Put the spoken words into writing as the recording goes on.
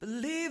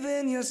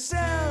in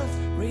yourself,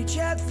 reach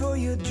out for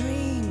your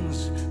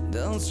dreams.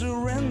 Don't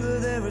surrender,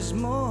 there is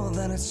more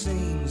than it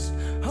seems.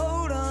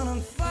 Hold on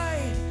and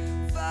fight,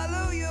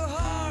 follow your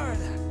heart.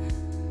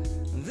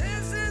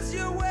 This is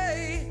your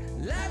way,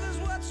 life is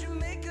what you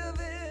make of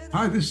it.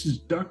 Hi, this is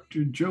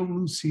Dr. Joe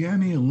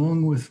Luciani,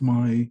 along with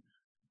my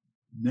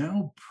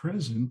now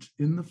present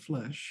in the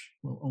flesh,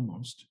 well,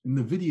 almost, in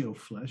the video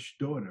flesh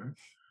daughter,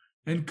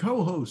 and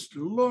co-host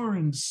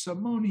Lauren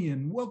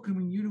Simonian,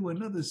 welcoming you to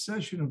another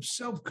session of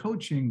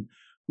self-coaching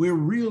where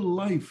real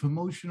life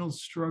emotional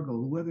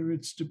struggle, whether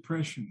it's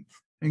depression,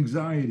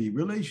 anxiety,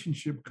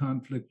 relationship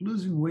conflict,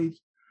 losing weight,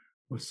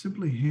 or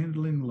simply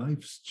handling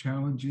life's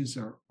challenges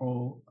are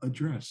all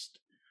addressed.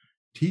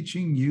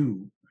 Teaching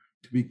you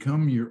to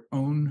become your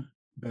own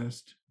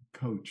best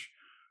coach.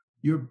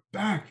 You're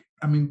back.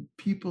 I mean,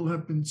 people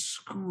have been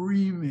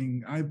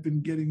screaming. I've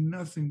been getting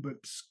nothing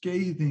but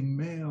scathing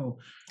mail.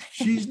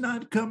 She's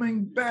not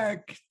coming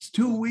back. It's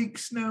 2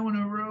 weeks now in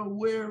a row.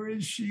 Where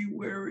is she?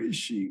 Where is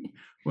she?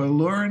 Well,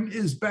 Lauren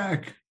is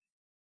back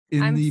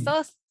in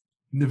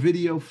the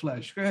video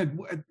flesh. Go ahead.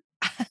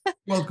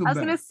 Welcome back. I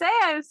was going to say,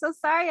 I'm so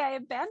sorry I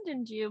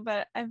abandoned you,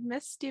 but I've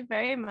missed you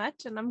very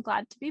much, and I'm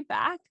glad to be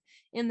back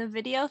in the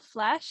video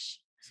flesh.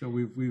 So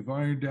we've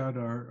ironed out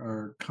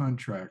our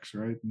contracts,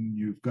 right? And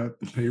you've got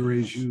the pay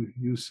raise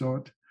you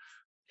sought.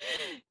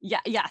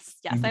 Yes.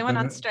 I went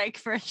on strike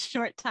for a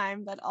short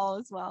time, but all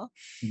is well.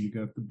 And you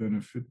got the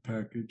benefit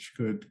package.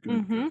 Good.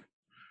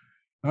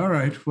 All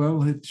right.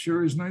 Well, it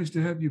sure is nice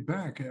to have you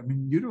back. I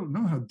mean, you don't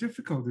know how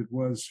difficult it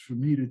was for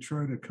me to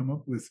try to come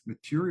up with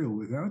material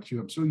without you.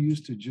 I'm so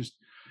used to just,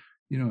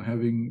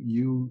 having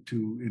you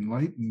to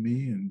enlighten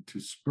me and to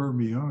spur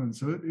me on.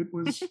 So it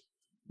was.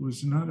 It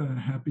was not a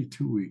happy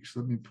 2 weeks,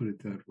 let me put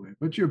it that way.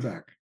 But you're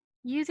back.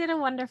 You did a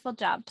wonderful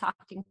job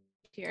talking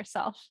to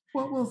yourself.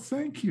 Well,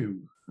 thank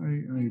you.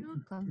 I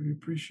really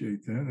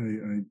appreciate that.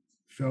 I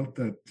felt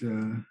that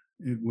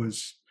it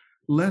was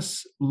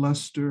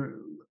lackluster.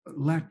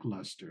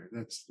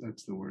 That's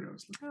the word I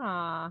was looking for.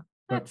 Ah,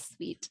 that's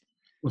sweet.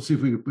 We'll see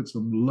if we can put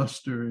some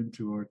luster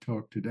into our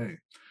talk today.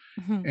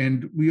 Mm-hmm.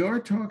 And we are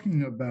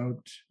talking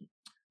about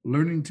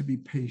learning to be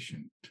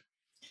patient.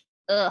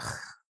 Ugh.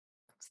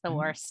 The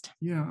worst.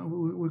 Yeah,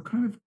 we're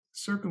kind of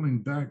circling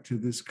back to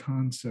this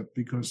concept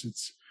because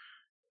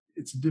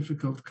it's a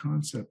difficult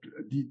concept.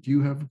 Do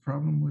you have a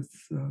problem with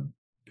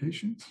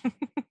patience?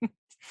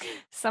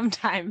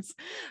 Sometimes.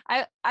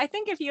 I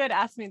think if you had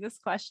asked me this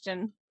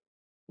question,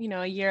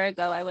 a year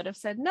ago, I would have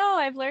said, no,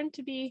 I've learned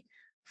to be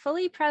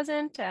fully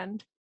present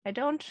and I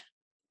don't,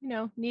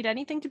 need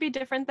anything to be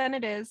different than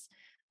it is.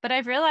 But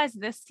I've realized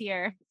this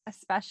year,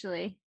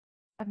 especially,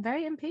 I'm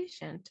very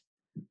impatient.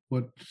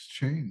 What's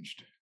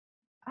changed?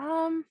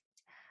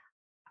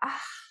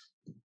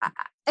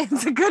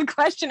 It's a good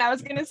question. I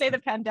was going to say the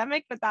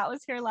pandemic, but that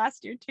was here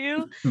last year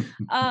too.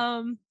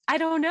 I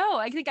don't know.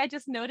 I think I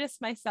just noticed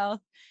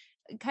myself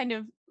kind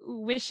of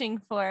wishing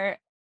for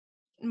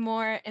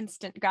more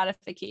instant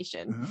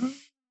gratification.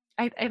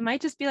 Uh-huh. It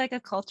might just be like a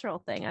cultural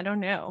thing. I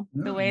don't know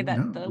the way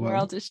that the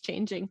world is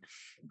changing.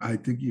 I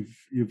think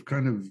you've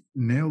kind of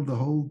nailed the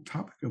whole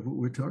topic of what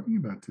we're talking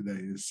about today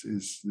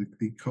is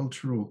the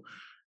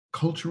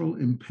cultural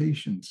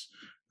impatience.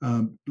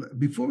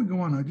 Before we go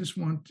on,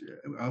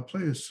 I'll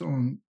play a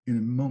song in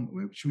a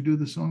moment. Should we do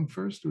the song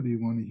first, or do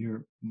you want to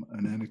hear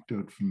an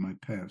anecdote from my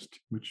past?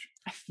 Which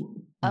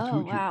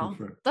wow.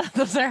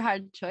 Those are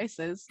hard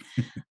choices.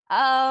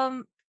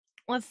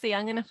 Let's see.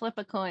 I'm going to flip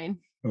a coin.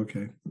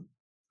 Okay.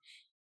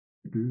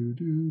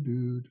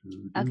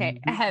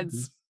 Okay,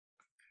 heads.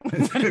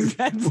 What is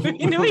heads?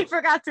 We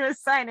forgot to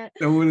assign it.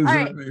 So what is all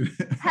that right. mean?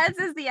 Heads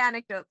is the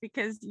anecdote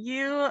because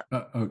you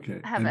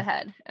have a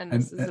head, and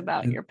this is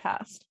about your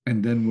past.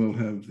 And then we'll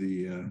have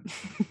the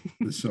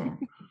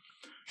song.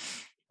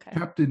 Okay.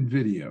 Captain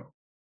Video.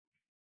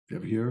 You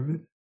ever hear of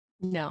it?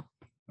 No.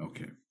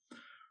 Okay.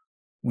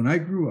 When I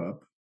grew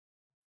up,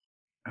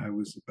 I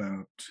was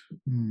about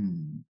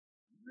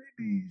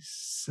maybe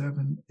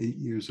 7, 8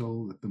 years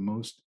old at the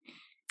most.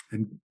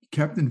 And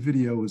Captain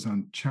Video was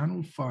on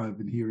Channel 5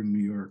 here in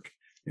New York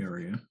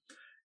area.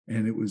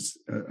 And it was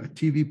a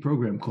TV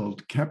program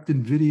called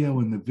Captain Video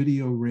and the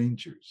Video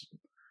Rangers.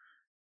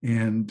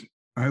 And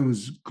I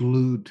was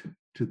glued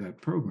to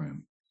that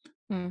program.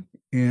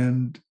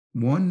 And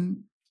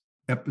one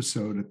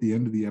episode, at the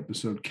end of the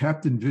episode,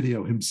 Captain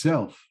Video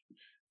himself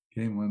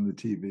came on the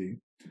TV.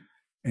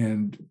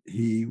 And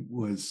he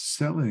was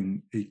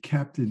selling a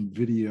Captain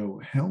Video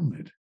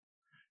helmet.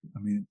 I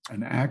mean,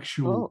 an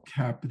actual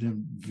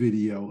Captain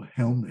Video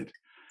helmet.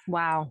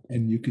 Wow.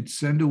 And you could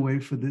send away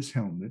for this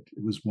helmet.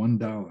 It was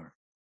 $1.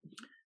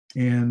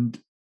 And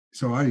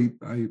so I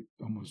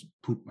almost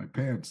pooped my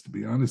pants, to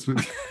be honest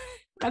with you.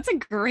 That's a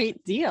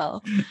great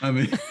deal. I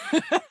mean,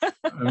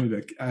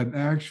 an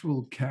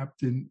actual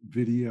Captain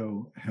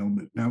Video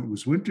helmet. Now, it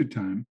was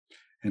wintertime,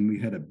 and we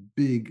had a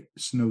big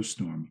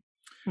snowstorm.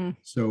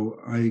 So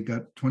I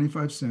got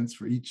 25 cents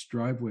for each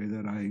driveway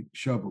that I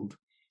shoveled.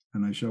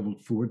 And I shoveled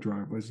 4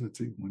 driveways. Let's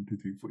see, 1, 2,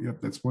 3, 4. Yep,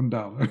 that's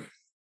 $1.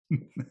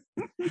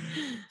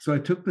 So I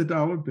took the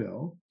dollar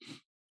bill,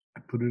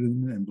 I put it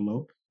in an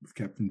envelope with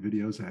Captain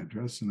Video's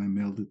address, and I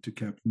mailed it to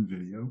Captain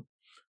Video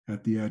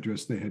at the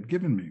address they had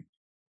given me.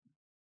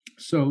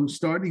 So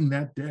starting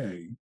that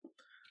day,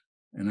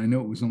 and I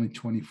know it was only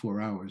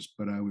 24 hours,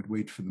 but I would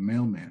wait for the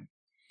mailman.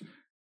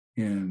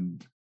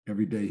 And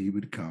every day he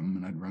would come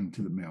and I'd run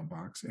to the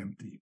mailbox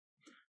empty.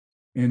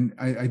 And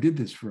I did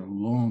this for a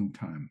long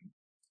time.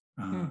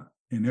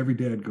 And every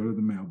day I'd go to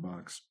the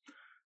mailbox.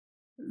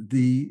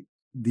 The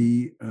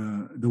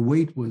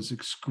wait was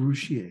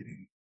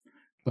excruciating,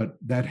 but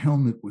that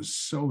helmet was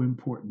so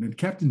important. And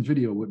Captain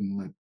Video wouldn't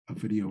let a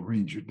video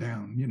ranger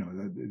down. You know,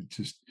 it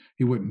just,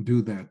 he wouldn't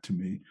do that to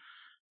me.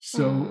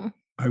 So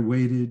I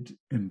waited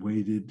and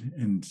waited,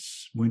 and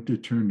winter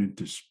turned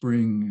into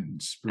spring,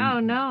 and spring. Oh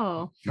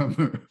no!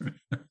 Summer.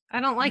 I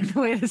don't like the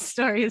way the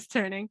story is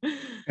turning.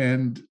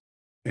 And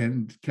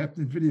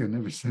Captain Video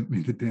never sent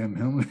me the damn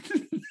helmet.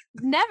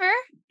 Never?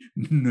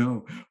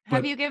 No.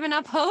 Have you given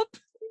up hope?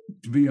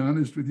 To be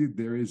honest with you,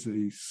 there is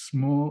a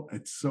small,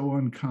 it's so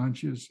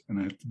unconscious, and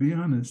I have to be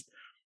honest,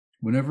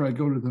 whenever I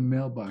go to the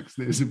mailbox,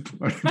 there's a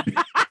part of me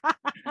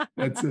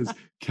that says,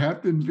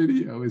 Captain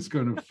Video is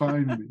going to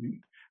find me,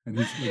 and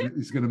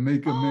he's going to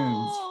make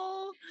amends.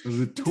 For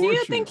the torture. Do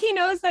you think he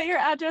knows that your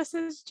address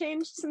has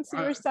changed since you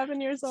were 7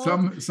 years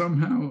old?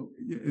 Somehow,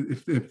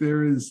 if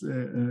there is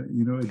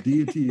a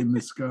deity in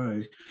the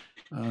sky,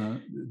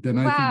 then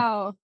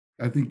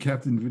I think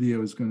Captain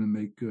Video is going to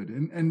make good.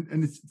 And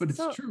it's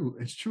true.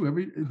 It's true.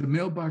 The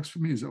mailbox for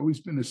me has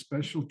always been a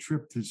special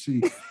trip to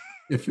see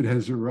if it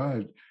has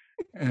arrived.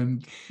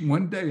 And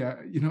one day,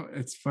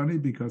 it's funny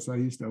because I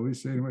used to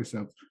always say to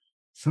myself,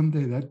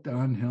 someday that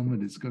darn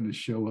helmet is going to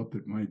show up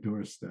at my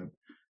doorstep.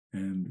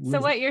 And so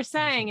what you're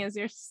saying is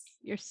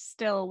you're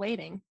still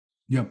waiting.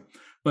 Yeah,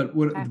 but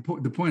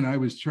the point I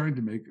was trying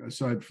to make,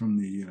 aside from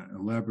the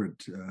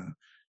elaborate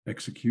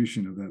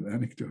execution of that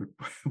anecdote,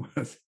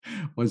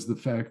 was the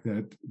fact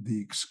that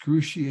the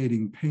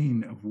excruciating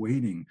pain of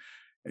waiting.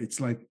 It's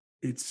like,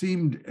 it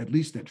seemed, at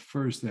least at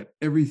first, that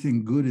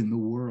everything good in the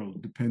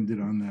world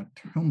depended on that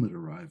helmet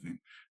arriving.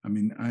 I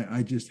mean,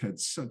 I just had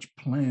such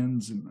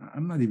plans, and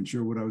I'm not even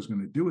sure what I was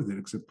going to do with it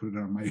except put it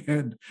on my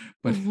head.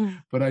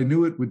 But I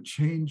knew it would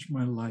change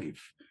my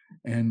life,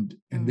 and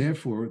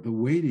therefore the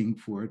waiting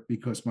for it,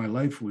 because my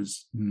life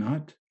was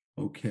not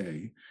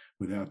okay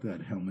without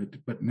that helmet.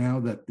 But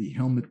now that the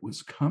helmet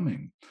was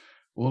coming,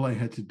 all I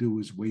had to do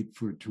was wait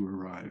for it to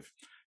arrive.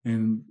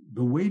 And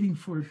the waiting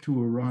for it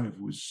to arrive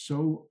was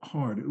so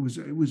hard. It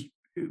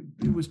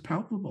was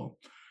palpable.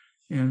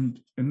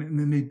 And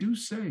then they do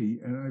say,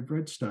 and I've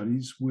read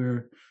studies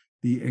where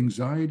the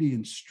anxiety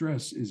and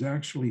stress is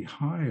actually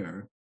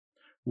higher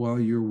while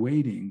you're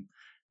waiting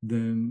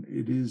than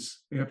it is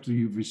after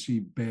you've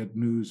received bad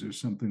news or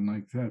something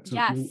like that. So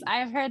yes,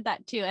 I've heard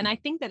that too. And I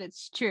think that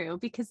it's true,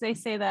 because they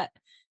say that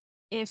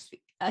if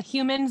a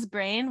human's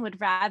brain would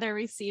rather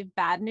receive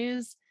bad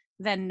news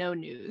than no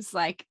news,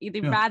 like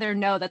you'd rather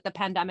know that the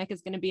pandemic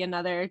is going to be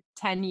another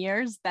 10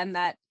 years than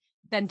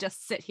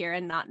just sit here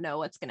and not know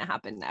what's going to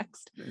happen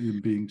next.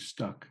 You're being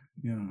stuck.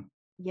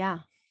 Yeah.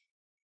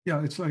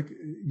 It's like,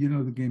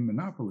 the game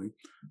Monopoly.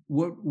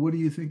 What do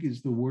you think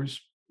is the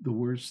worst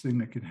thing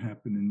that could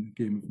happen in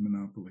the game of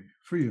Monopoly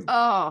for you?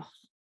 Oh,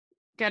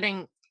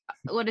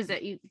 what is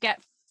it? You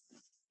get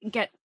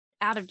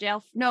out of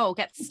jail. No,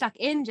 get stuck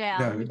in jail.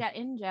 Yeah. You get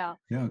in jail.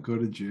 Yeah, go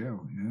to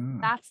jail. Yeah.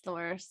 That's the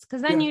worst.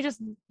 Because then you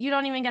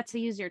don't even get to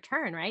use your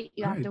turn, right?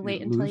 You have to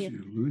wait until you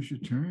lose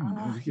your turn.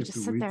 You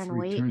just sit there and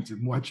wait. Turns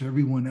and watch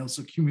everyone else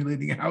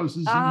accumulating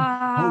houses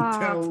and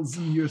hotels,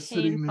 and you're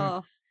sitting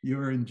there.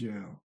 You're in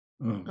jail.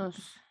 Oh.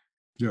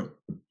 Yeah.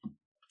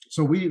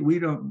 So we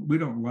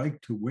don't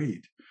like to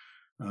wait.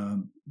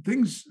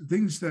 Things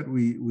that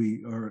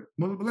we are.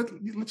 Well,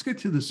 let's get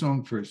to the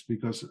song first,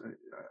 because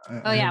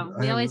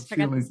we always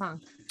forget the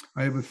song.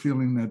 I have a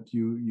feeling that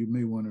you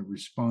may want to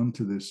respond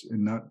to this,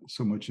 and not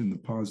so much in the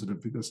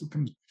positive, because it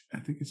comes. I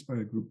think it's by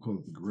a group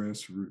called the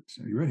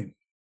Grassroots. Are you ready?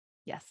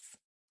 Yes.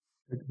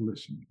 Take a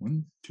listen.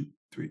 1, 2,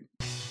 3.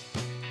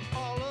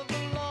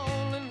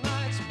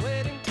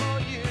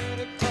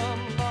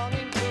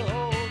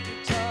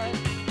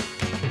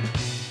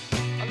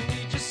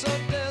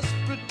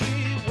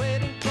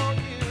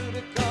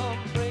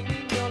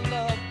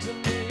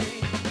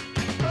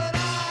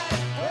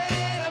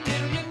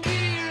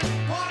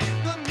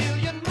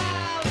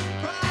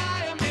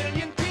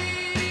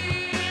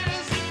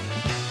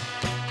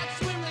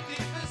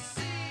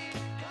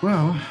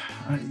 Well,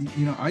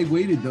 I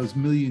waited those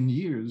million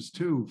years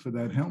too for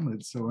that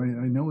helmet, so I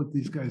know what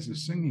these guys are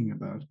singing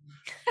about.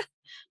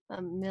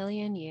 A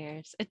million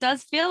years. It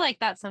does feel like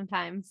that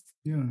sometimes.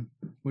 Yeah.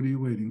 What are you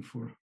waiting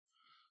for?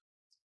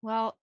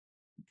 Well,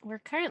 we're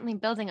currently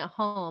building a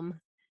home,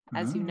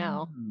 as you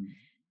know,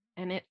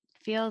 and it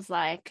feels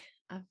like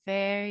a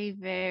very,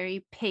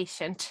 very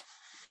patient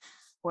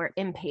or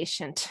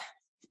impatient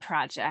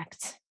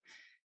project.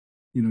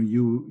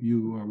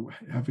 You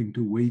are having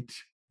to wait,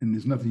 and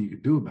there's nothing you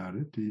can do about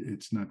it.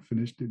 It's not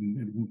finished,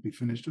 and it won't be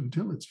finished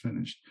until it's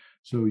finished.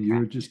 So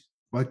you're just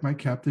like my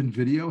Captain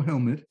Video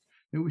Helmet.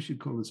 Maybe we should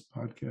call this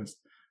podcast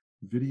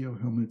Video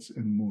Helmets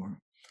and More.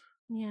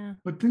 Yeah.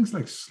 But things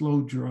like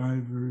slow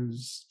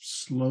drivers,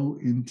 slow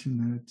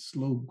internet,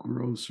 slow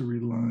grocery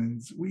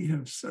lines, we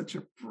have such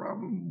a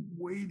problem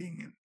waiting.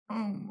 And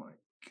oh my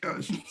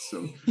gosh,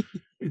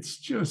 it's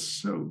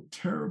just so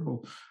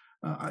terrible.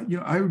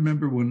 I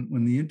remember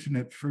when the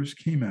internet first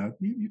came out.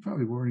 You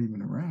probably weren't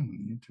even around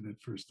when the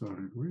internet first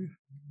started, were you?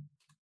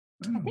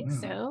 I think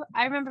so.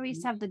 I remember we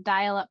used to have the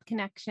dial-up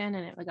connection,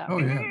 and it would go. Oh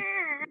yeah.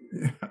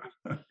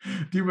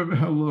 Do you remember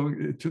how long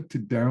it took to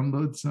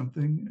download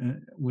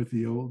something with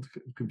the old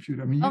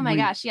computer? I mean, oh my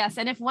gosh, yes.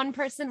 And if one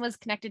person was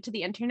connected to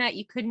the internet,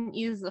 you couldn't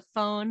use the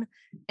phone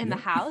in the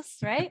house,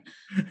 right?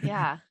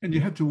 Yeah. And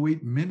you had to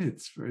wait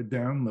minutes for a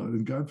download,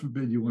 and God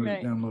forbid you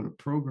wanted to download a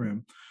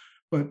program.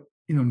 But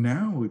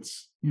now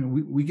it's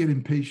we get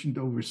impatient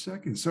over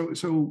seconds.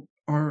 So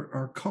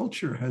our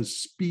culture has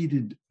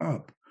speeded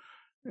up.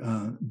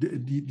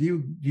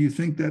 Do you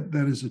think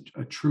that is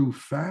a true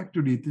fact,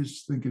 or do you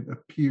just think it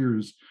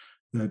appears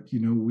that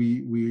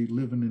we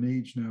live in an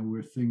age now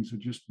where things are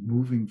just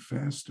moving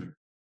faster?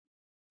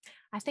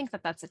 I think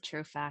that's a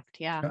true fact.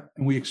 Yeah.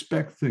 And we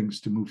expect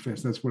things to move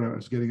fast. That's what I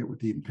was getting at with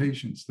the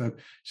impatience, that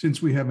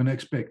since we have an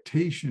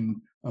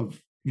expectation of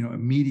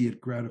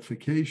immediate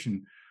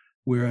gratification,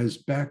 whereas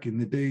back in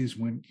the days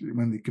when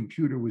the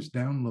computer was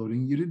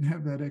downloading, you didn't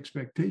have that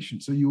expectation,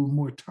 so you were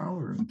more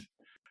tolerant.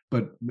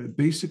 But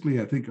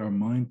basically, I think our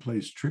mind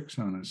plays tricks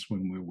on us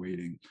when we're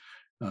waiting.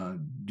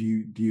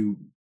 Do you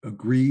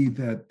agree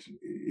that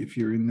if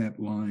you're in that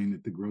line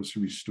at the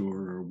grocery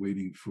store or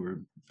waiting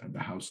for the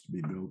house to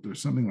be built or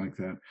something like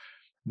that,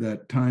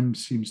 that time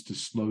seems to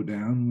slow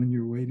down when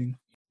you're waiting?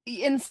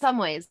 In some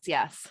ways,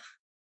 yes.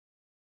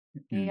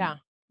 Yeah.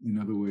 In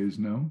other ways,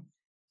 no?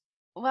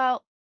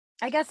 Well,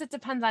 I guess it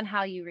depends on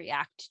how you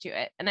react to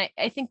it. And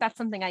I think that's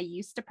something I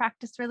used to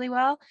practice really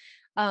well,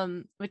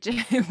 which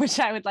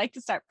I would like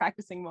to start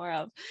practicing more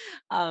of,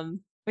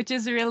 which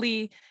is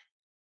really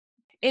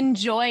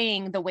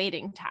enjoying the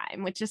waiting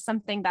time, which is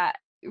something that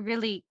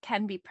really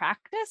can be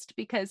practiced.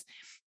 Because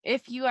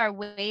if you are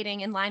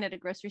waiting in line at a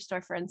grocery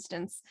store, for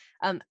instance,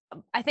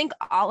 I think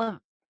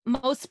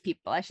most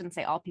people, I shouldn't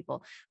say all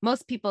people,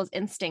 most people's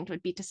instinct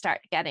would be to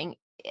start getting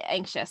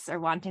anxious or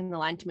wanting the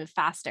line to move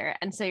faster.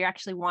 And so you're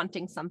actually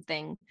wanting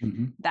something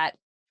that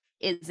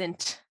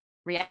isn't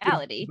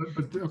reality.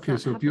 But okay,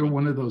 so if you're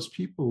one of those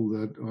people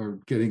that are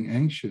getting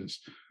anxious,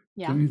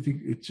 don't you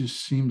think it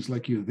just seems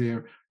like you're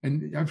there?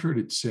 And I've heard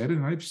it said,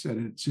 and I've said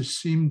it just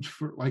seemed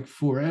like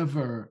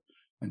forever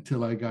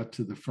until I got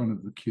to the front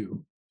of the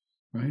queue,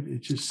 right?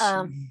 It just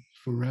seemed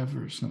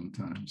forever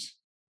sometimes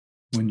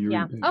when you're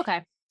impatient.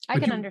 Okay, I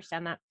can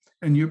understand that.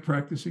 And you're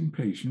practicing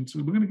patience. So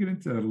we're going to get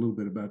into that a little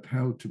bit about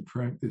how to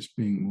practice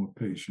being more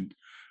patient.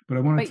 But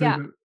I want to tell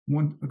you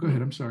one. Go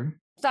ahead. I'm sorry.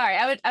 Sorry,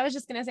 I was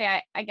just going to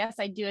say, I guess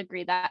I do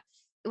agree that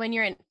when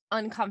you're in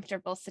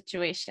uncomfortable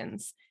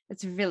situations,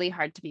 it's really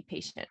hard to be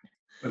patient.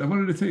 But I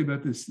wanted to tell you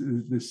about this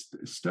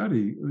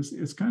study.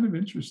 It's kind of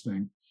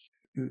interesting.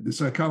 The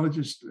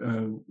psychologist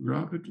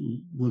Robert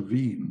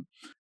Levine,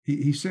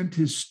 he sent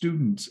his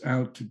students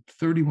out to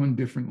 31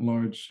 different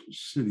large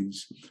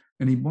cities,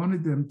 and he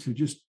wanted them to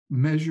just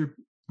measure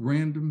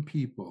random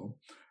people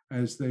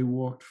as they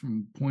walked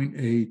from point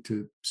A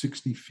to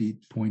 60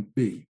 feet, point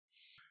B.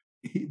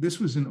 This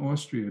was in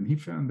Austria, and he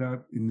found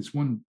out in this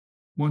one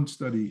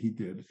study he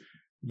did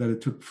that it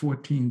took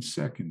 14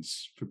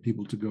 seconds for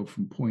people to go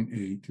from point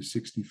A to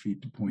 60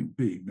 feet to point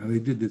B. Now, they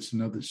did this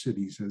in other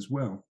cities as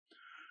well.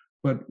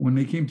 But when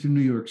they came to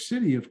New York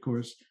City, of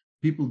course,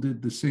 people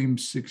did the same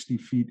 60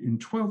 feet in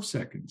 12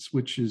 seconds,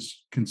 which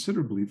is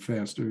considerably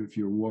faster if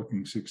you're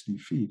walking 60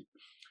 feet.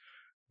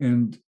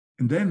 And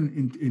then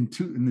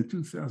in the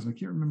 2000, I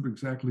can't remember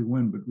exactly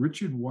when, but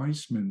Richard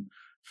Weissman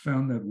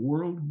found that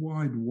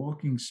worldwide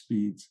walking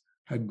speeds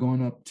had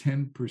gone up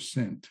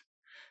 10%.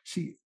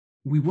 See,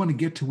 we want to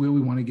get to where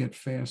we want to get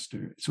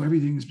faster. So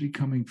everything is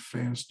becoming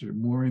faster,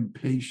 more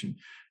impatient.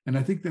 And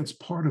I think that's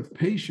part of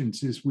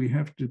patience, is we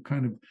have to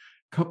kind of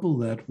couple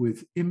that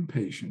with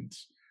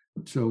impatience.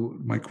 So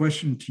my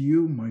question to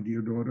you, my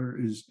dear daughter,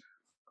 is,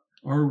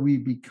 are we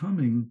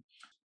becoming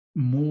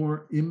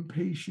more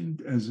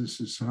impatient as a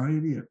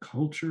society, a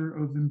culture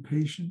of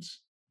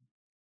impatience?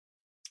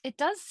 It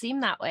does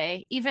seem that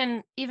way,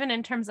 even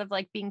in terms of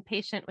like being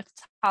patient with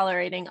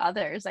tolerating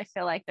others. I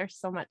feel like there's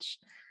so much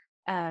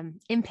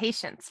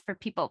impatience for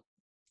people,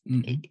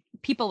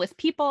 people with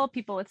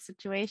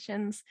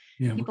situations,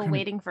 people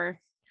waiting for.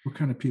 What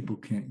kind of people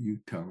can't you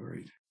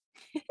tolerate?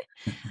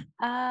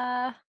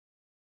 I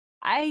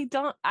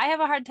have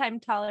a hard time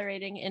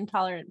tolerating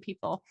intolerant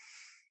people.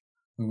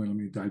 Well, let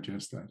me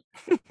digest that.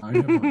 I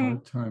have a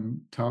hard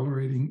time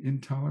tolerating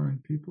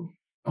intolerant people.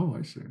 Oh,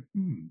 I see.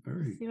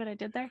 Very. See what I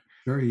did there?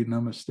 Very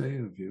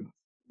namaste of you.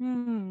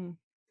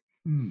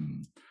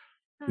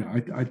 Yeah,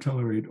 I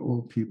tolerate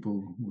all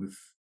people with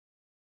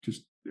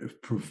just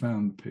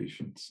profound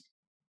patience,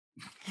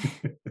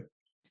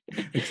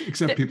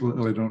 except people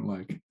that I don't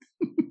like.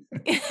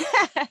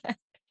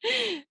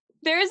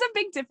 There is a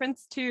big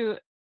difference too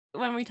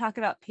when we talk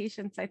about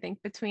patience, I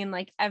think between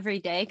like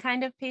everyday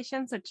kind of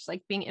patience, which is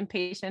like being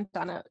impatient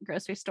on a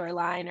grocery store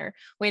line or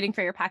waiting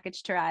for your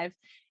package to arrive.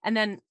 And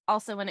then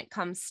also when it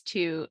comes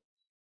to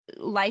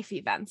life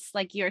events,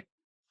 like you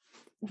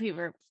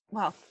were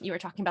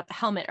talking about the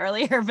helmet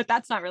earlier, but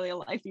that's not really a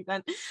life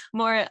event.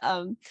 More,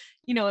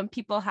 when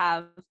people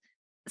have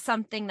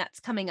something that's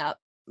coming up,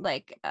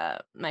 like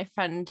my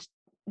friend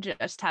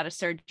just had a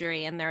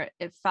surgery and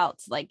it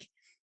felt like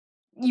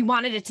you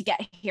wanted it to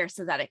get here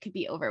so that it could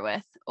be over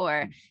with.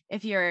 Or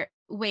if you're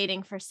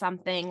waiting for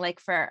something like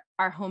for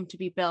our home to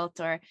be built,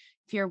 or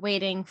if you're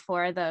waiting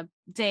for the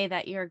day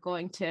that you're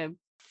going to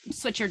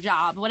switch your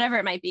job, whatever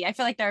it might be. I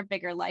feel like there are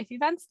bigger life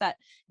events that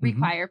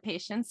require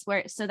patience,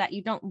 so that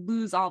you don't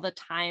lose all the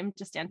time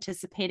just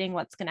anticipating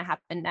what's going to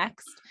happen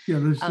next. Yeah,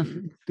 there's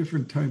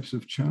different types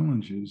of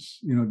challenges.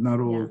 Not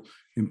all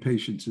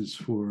impatience is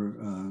for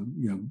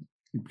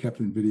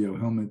Captain Video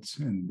helmets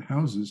and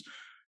houses.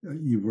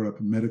 You brought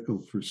up a medical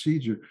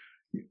procedure,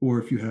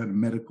 or if you had a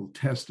medical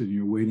test and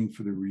you're waiting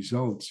for the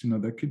results,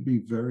 that could be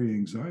very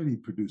anxiety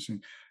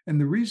producing. And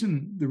the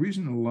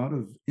reason a lot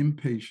of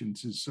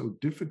impatience is so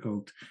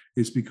difficult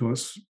is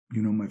because,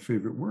 my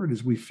favorite word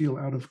is we feel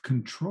out of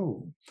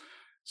control.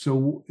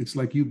 So it's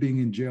like you being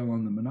in jail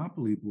on the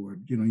Monopoly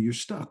board. You're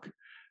stuck.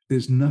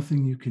 There's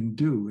nothing you can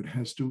do.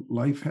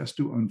 Life has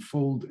to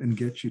unfold and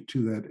get you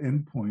to that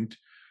end point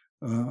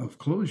of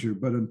closure.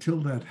 But until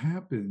that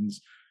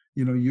happens,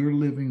 you're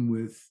living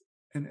with,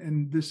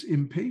 and this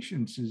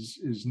impatience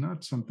is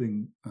not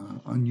something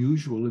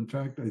unusual. In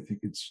fact, I think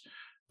it's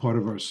part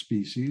of our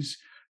species,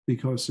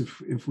 because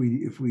if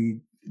we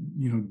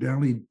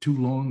dallied too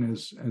long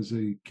as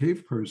a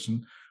cave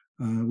person,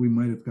 we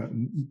might have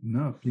gotten eaten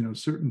up.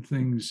 Certain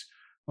things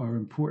are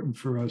important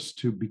for us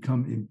to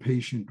become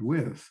impatient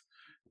with.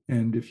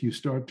 And if you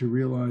start to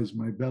realize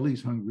my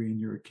belly's hungry and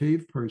you're a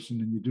cave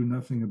person and you do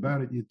nothing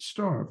about it, you'd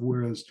starve.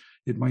 Whereas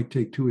it might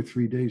take 2 or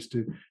 3 days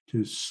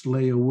to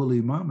slay a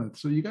woolly mammoth.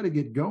 So you got to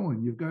get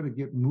going. You've got to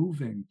get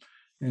moving.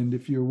 And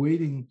if you're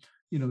waiting,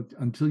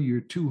 until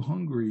you're too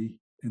hungry,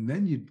 and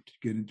then you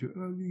get into,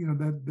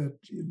 that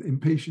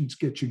impatience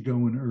gets you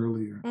going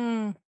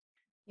earlier.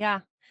 Yeah.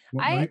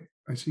 I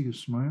see you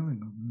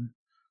smiling over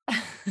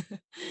there.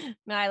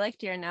 No, I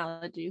liked your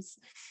analogies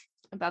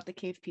about the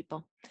cave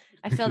people.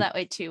 I feel that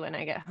way too when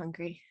I get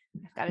hungry.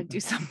 I've got to do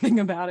something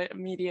about it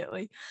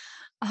immediately.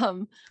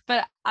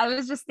 But I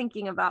was just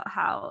thinking about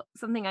how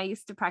something I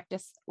used to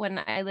practice when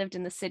I lived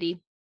in the city,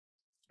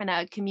 and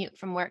I would commute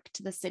from work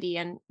to the city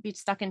and be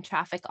stuck in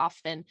traffic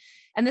often.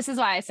 And this is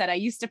why I said I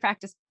used to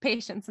practice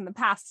patience in the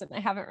past, and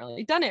I haven't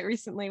really done it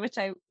recently, which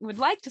I would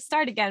like to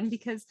start again,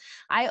 because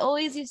I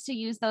always used to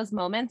use those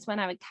moments when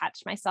I would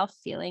catch myself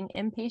feeling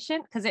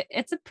impatient, because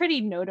it's a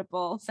pretty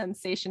notable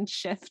sensation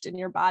shift in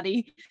your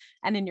body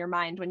and in your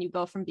mind when you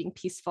go from being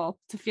peaceful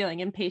to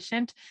feeling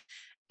impatient.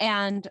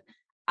 And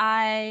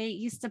I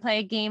used to play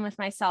a game with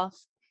myself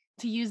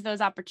to use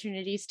those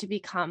opportunities to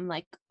become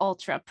like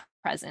ultra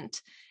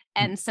present.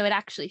 And so it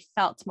actually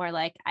felt more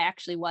like I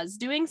actually was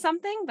doing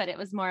something, but it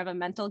was more of a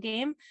mental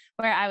game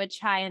where I would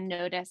try and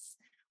notice,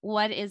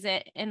 what is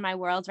it in my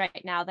world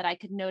right now that I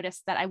could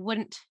notice that I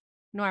wouldn't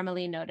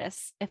normally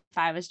notice if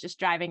I was just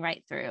driving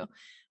right through,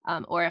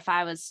 or if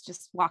I was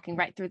just walking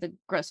right through the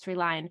grocery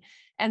line.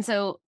 And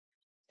so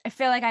I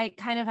feel like I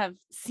kind of have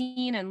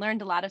seen and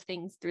learned a lot of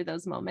things through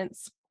those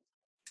moments.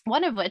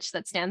 One of which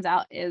that stands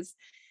out is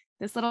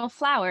this little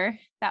flower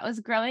that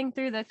was growing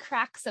through the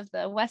cracks of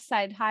the West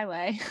Side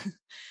Highway.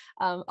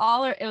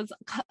 It was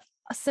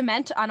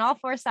cement on all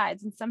 4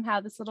 sides, and somehow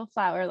this little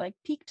flower like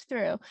peeked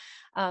through.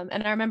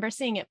 And I remember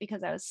seeing it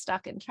because I was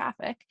stuck in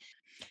traffic.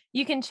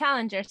 You can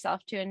challenge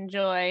yourself to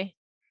enjoy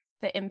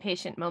the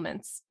impatient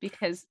moments,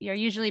 because you're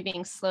usually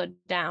being slowed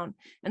down,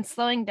 and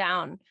slowing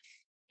down,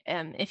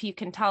 if you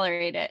can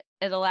tolerate it,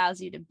 it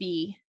allows you to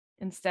be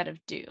instead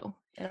of do.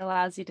 It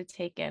allows you to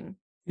take in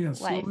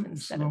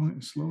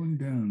slowing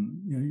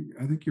down.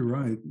 I think you're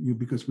right.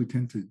 Because we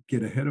tend to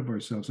get ahead of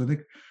ourselves. I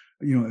think,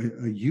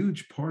 a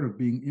huge part of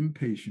being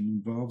impatient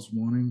involves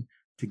wanting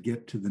to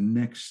get to the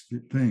next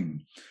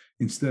thing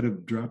instead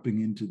of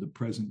dropping into the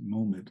present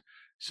moment.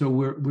 So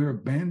we're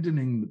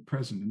abandoning the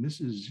present, and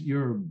this is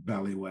your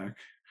ballywhack,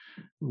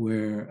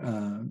 where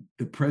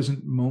the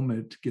present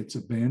moment gets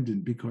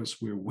abandoned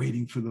because we're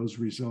waiting for those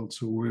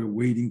results, or we're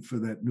waiting for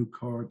that new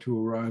car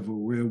to arrive, or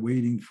we're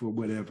waiting for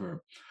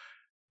whatever.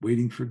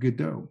 Waiting for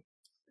Godot.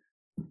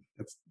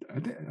 I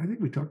think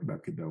we talked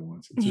about Godot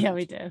once.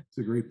 We did. It's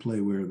a great play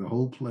where the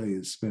whole play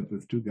is spent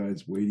with 2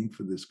 guys waiting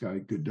for this guy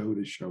Godot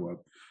to show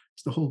up.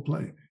 It's the whole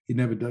play. He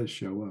never does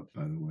show up,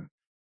 by the way.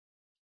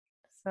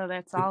 So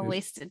that's all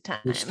wasted time.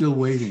 We're still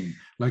waiting,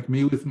 like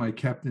me with my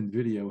Captain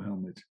Video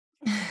helmet.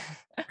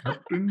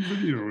 Captain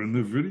Video and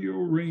the Video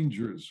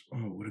Rangers. Oh,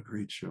 what a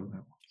great show that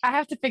was. I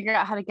have to figure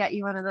out how to get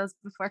you one of those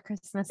before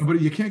Christmas.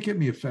 But you can't get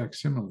me a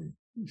facsimile.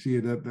 See,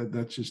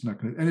 that's just not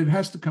going to, and it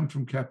has to come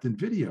from Captain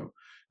Video,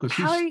 because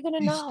how are you going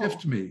to know? He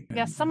stiffed me.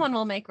 Yeah, someone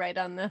will make right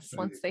on this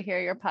once they hear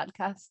your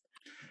podcast.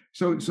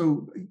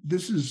 So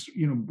this is,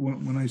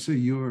 when I say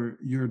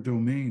your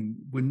domain,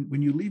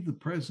 when you leave the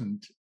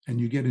present and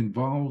you get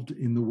involved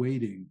in the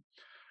waiting,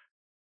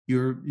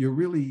 you're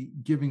really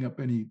giving up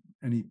any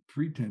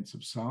pretense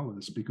of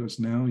solace, because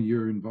now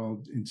you're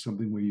involved in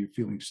something where you're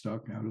feeling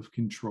stuck, out of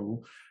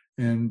control.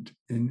 And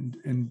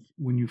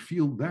when you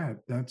feel that,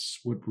 that's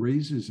what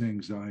raises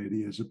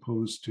anxiety, as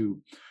opposed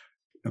to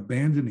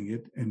abandoning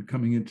it and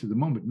coming into the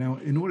moment. Now,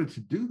 in order to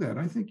do that,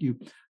 I think you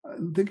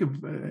think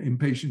of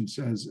impatience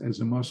as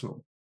a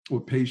muscle, or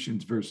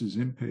patience versus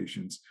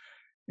impatience.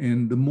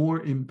 And the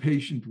more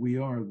impatient we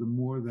are, the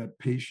more that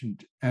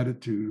patient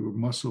attitude or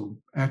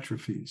muscle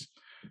atrophies.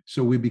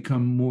 So we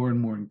become more and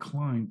more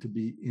inclined to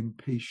be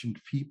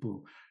impatient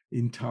people,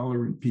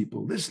 intolerant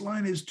people. This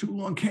line is too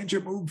long. Can't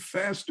you move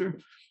faster?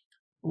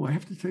 Oh, I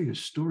have to tell you a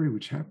story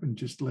which happened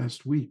just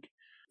last week.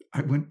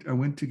 I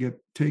went to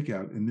get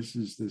takeout, and this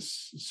is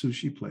this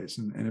sushi place,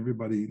 and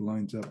everybody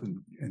lines up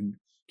and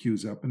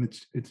queues up, and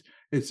it's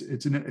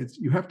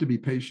you have to be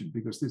patient,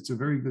 because it's a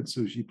very good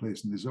sushi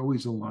place, and there's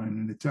always a line,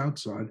 and it's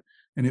outside,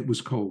 and it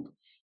was cold.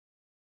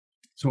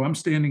 So I'm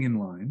standing in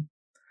line,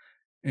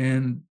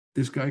 and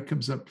this guy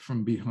comes up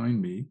from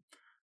behind me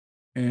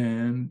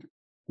and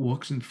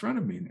walks in front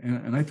of me,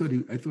 and I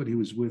thought he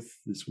was with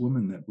this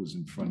woman that was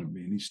in front of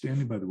me, and he's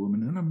standing by the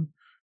woman, and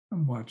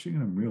I'm watching,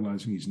 and I'm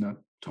realizing he's not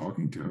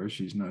talking to her.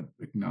 She's not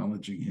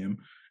acknowledging him.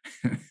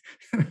 And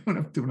I went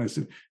up to him and I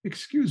said,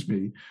 "Excuse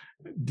me,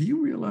 do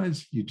you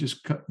realize you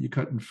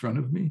cut in front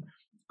of me?"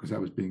 Because I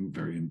was being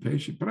very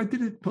impatient, but I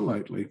did it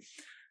politely.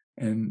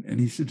 And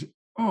he said,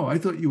 "Oh, I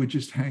thought you were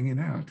just hanging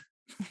out."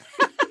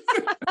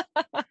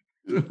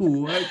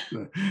 What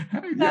the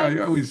heck? Yeah, I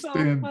always so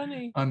stand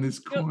funny. on this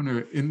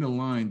corner in the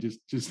line,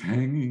 just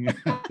hanging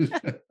out.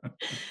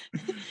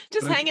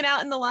 Just hanging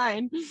out in the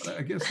line.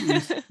 I guess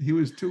he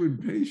was too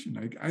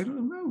impatient. I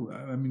don't know.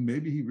 I mean,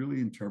 maybe he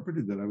really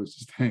interpreted that I was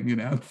just hanging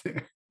out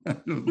there. I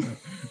don't know.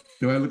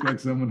 Do I look like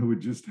someone who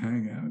would just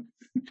hang out?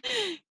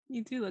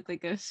 You do look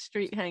like a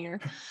street hanger.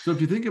 So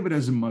if you think of it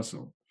as a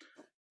muscle,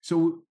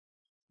 so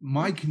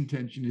my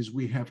contention is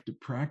we have to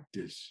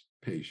practice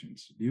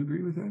patience. Do you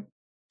agree with that?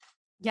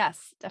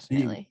 Yes,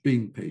 definitely.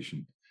 Being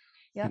patient.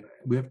 Yeah.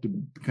 We have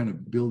to kind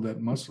of build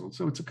that muscle.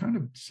 So it's a kind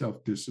of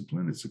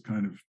self-discipline. It's a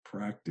kind of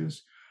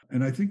practice.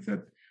 And I think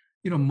that,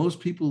 most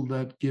people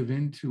that give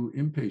in to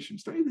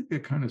impatience, don't you think they're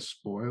kind of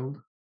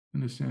spoiled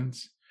in a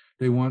sense?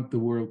 They want the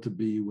world to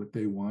be what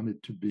they want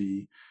it to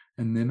be,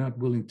 and they're not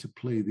willing to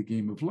play the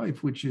game of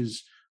life, which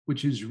is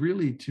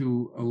really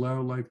to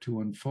allow life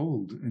to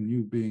unfold, and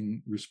you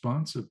being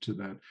responsive to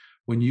that.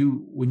 When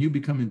you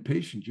become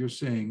impatient, you're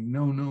saying,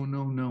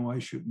 no, I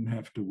shouldn't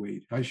have to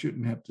wait. I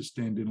shouldn't have to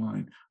stand in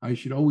line. I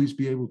should always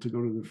be able to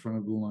go to the front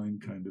of the line,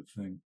 kind of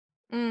thing.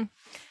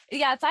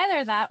 Yeah, it's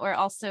either that or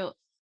also,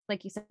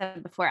 like you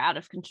said before, out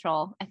of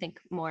control. I think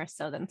more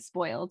so than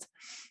spoiled.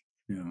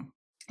 Yeah.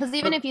 Because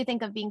even if you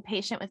think of being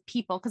patient with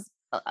people, because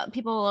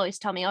people will always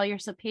tell me, "Oh, you're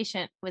so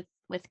patient with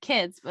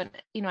kids," but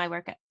I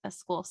work at a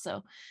school,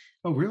 so.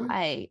 Oh, really?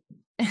 I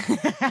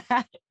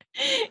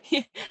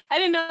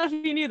didn't know if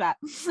you knew that.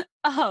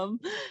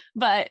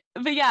 But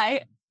yeah,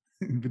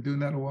 You've been doing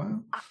that a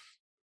while?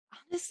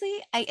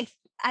 Honestly,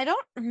 I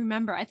don't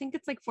remember. I think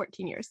it's like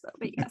 14 years though,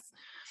 but yes.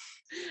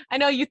 I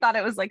know you thought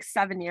it was like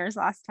 7 years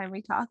last time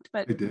we talked,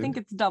 but I think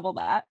it's double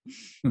that.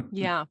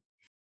 Yeah.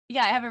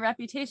 Yeah, I have a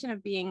reputation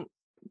of being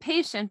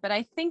patient, but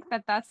I think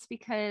that that's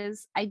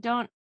because I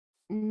don't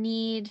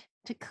need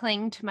to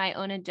cling to my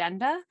own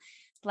agenda.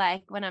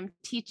 Like when I'm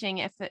teaching,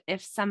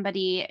 if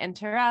somebody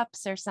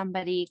interrupts or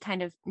somebody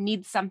kind of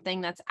needs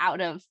something that's out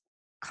of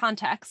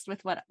context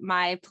with what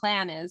my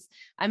plan is,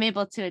 I'm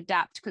able to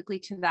adapt quickly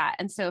to that.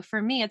 And so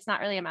for me, it's not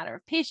really a matter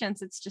of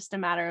patience. It's just a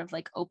matter of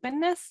like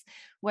openness.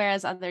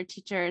 Whereas other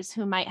teachers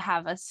who might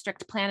have a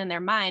strict plan in their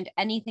mind,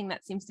 anything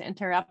that seems to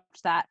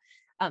interrupt that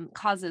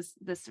causes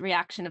this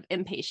reaction of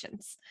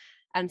impatience.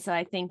 And so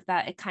I think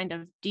that it kind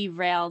of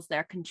derails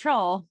their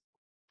control,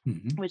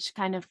 which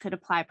kind of could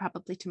apply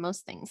probably to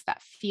most things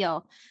that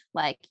feel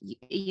like,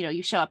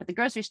 you show up at the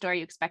grocery store,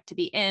 you expect to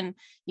be in,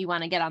 you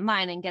want to get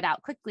online and get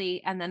out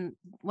quickly. And then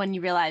when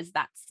you realize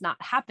that's not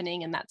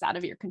happening and that's out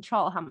of your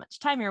control, how much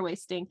time you're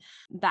wasting,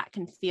 that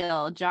can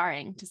feel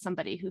jarring to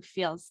somebody who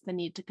feels the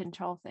need to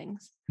control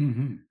things.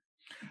 Mm-hmm.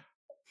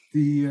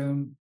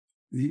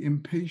 The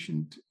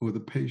impatient or the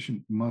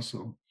patient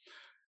muscle,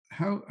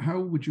 how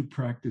would you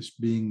practice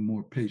being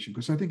more patient?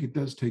 Because I think it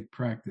does take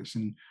practice,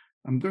 and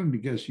I'm going to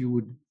guess you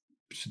would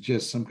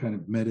suggest some kind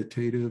of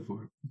meditative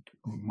or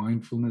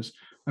mindfulness.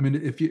 I mean,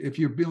 if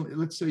you're building,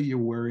 let's say you're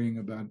worrying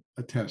about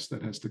a test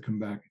that has to come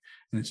back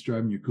and it's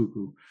driving you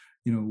cuckoo,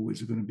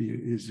 is it going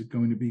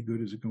to be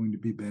good? Is it going to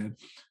be bad?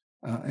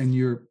 And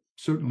you're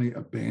certainly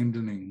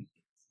abandoning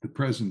the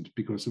present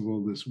because of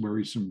all this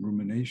worrisome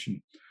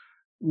rumination.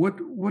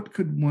 What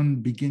could one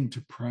begin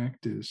to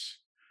practice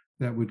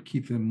that would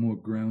keep them more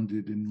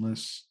grounded and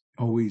less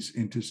always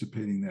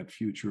anticipating that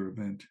future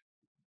event?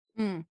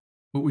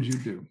 What would you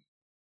do?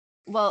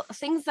 Well,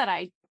 things that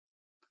I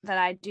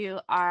do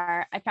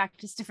are I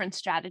practice different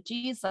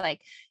strategies.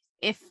 Like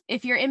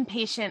if you're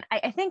impatient,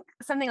 I think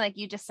something like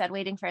you just said,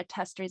 waiting for a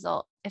test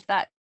result, if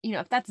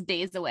that's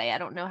days away, I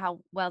don't know how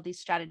well these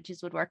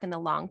strategies would work in the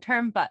long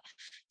term, but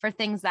for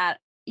things that,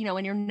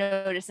 when you're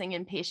noticing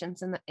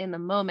impatience in the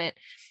moment,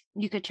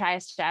 you could try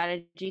a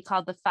strategy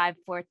called the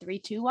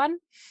 5-4-3-2-1,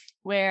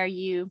 where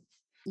you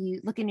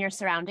look in your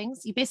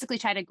surroundings. You basically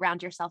try to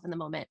ground yourself in the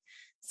moment.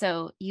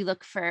 So you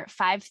look for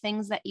 5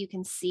 things that you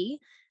can see,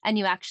 and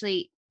you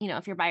actually,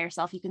 if you're by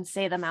yourself, you can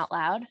say them out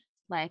loud.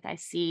 Like, I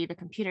see the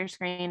computer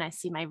screen, I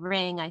see my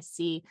ring, I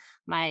see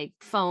my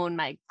phone,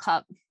 my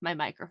cup, my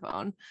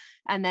microphone.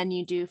 And then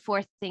you do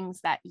 4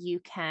 things that you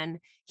can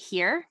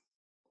hear,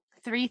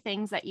 3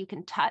 things that you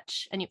can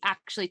touch, and you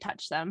actually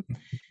touch them,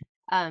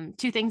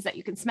 2 things that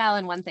you can smell,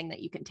 and 1 thing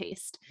that you can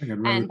taste.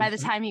 And by the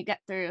time you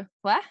get through,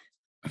 what?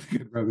 I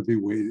think I'd rather be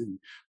waiting.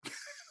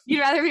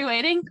 You'd rather be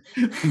waiting?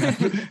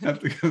 have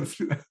to go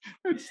through that.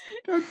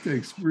 That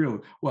takes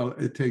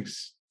it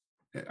takes,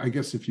 I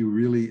guess, if you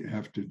really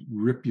have to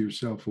rip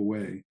yourself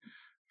away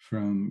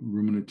from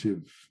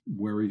ruminative,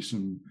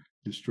 worrisome,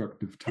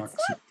 destructive, toxic.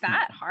 It's not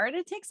that hard.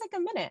 It takes like a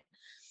minute.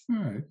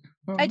 All right.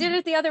 Well, I did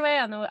it the other way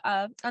on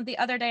the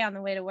other day on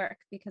the way to work,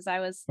 because I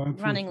was 5,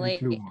 4, running 3, late.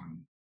 2,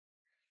 1.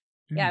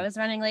 Yeah, I was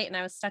running late and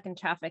I was stuck in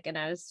traffic, and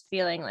I was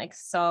feeling like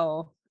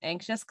so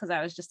anxious because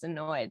I was just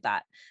annoyed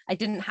that I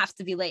didn't have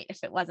to be late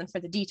if it wasn't for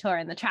the detour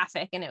and the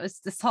traffic, and it was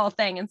this whole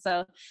thing. And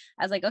so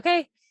I was like,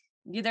 okay,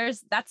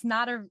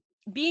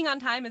 being on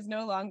time is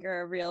no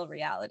longer a real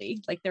reality.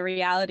 Like, the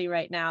reality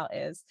right now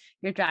is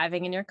you're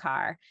driving in your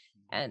car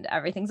and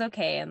everything's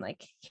okay, and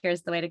like,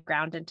 here's the way to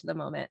ground into the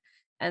moment.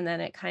 And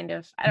then it kind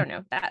of, I don't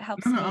know, that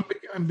helps me.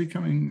 I'm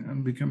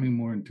becoming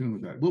more in tune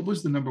with that. What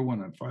was the number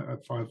one at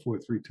 5, 4,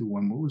 3, 2,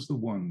 1? What was the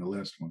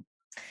last one?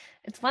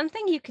 It's one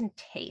thing you can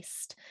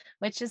taste,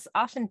 which is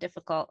often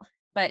difficult,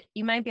 but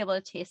you might be able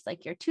to taste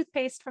like your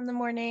toothpaste from the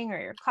morning, or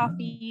your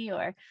coffee,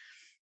 or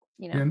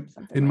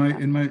something in like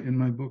my that. in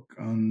my book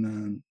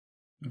on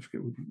I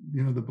forget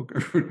what, the book I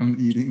wrote on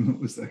eating.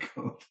 What was that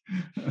called?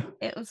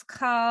 It was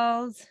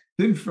called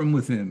Think from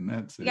Within.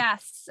 That's it.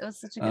 Yes, it was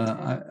such a good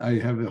title. I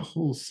have a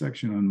whole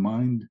section on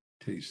mind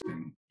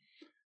tasting.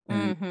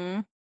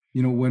 And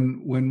Mm-hmm.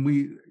 when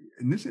we,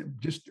 and this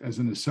just as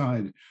an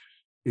aside,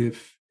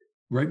 if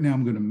right now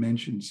I'm going to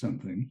mention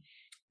something,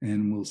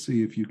 and we'll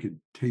see if you could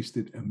taste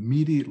it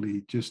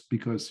immediately, just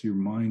because your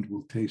mind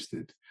will taste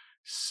it.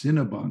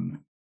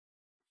 Cinnabon.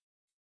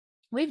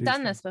 We've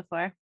done this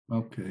before.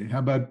 Okay. How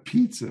about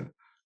pizza?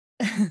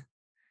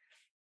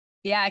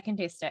 Yeah, I can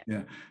taste it.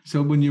 Yeah.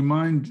 So when your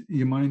mind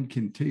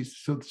can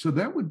taste, so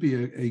that would be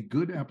a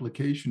good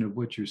application of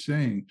what you're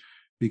saying,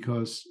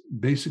 because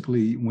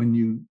basically when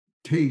you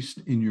taste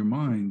in your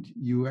mind,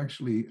 you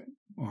actually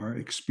are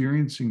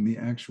experiencing the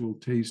actual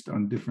taste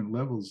on different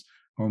levels,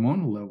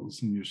 hormonal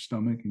levels in your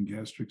stomach and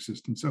gastric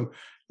system. So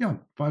yeah,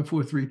 5,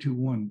 4, 3, 2,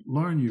 1.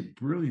 Lauren, you're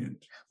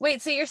brilliant.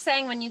 Wait, so you're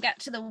saying when you get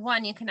to the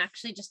 1, you can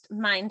actually just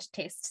mind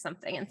taste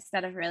something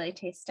instead of really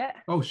taste it?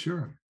 Oh,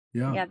 sure.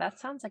 Yeah. Yeah, that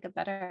sounds like a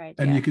better idea.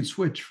 And you could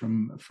switch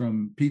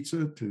from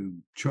pizza to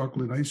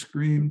chocolate ice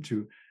cream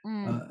to,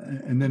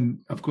 and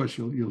then of course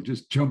you'll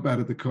just jump out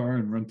of the car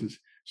and run to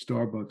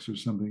Starbucks or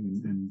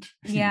something. And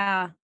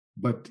yeah.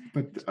 But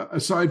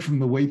aside from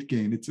the weight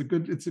gain, it's a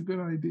good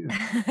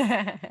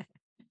idea.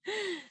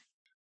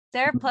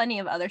 There are plenty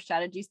of other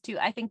strategies too.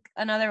 I think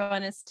another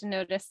one is to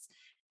notice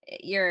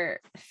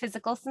your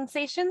physical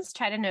sensations.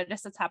 Try to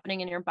notice what's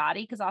happening in your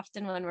body, because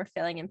often when we're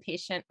feeling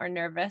impatient or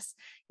nervous,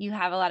 you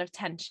have a lot of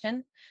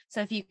tension. So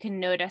if you can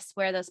notice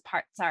where those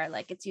parts are,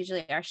 like it's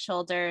usually our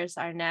shoulders,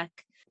 our neck,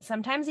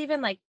 sometimes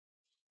even like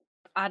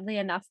oddly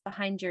enough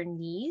behind your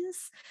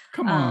knees.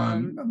 Come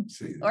on, don't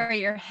say that. Or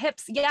your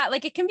hips. Yeah,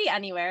 like it can be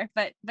anywhere,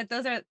 but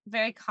those are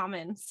very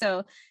common.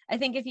 So I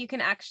think if you can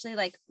actually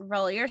like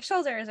roll your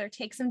shoulders or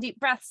take some deep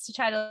breaths to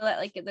try to let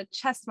like the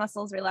chest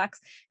muscles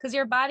relax, because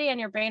your body and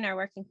your brain are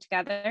working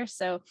together.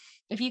 So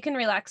if you can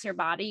relax your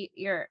body,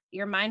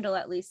 your mind will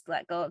at least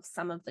let go of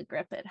some of the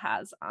grip it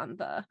has on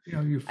the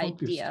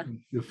idea.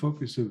 Your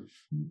focus of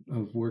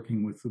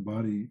working with the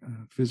body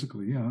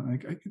physically. Yeah,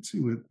 I could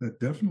see what that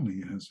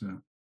definitely has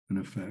an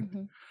effect.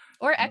 Mm-hmm.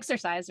 Or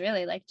exercise,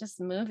 really, like just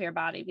move your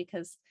body,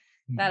 because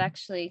that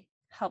actually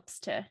helps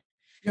to.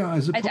 Yeah,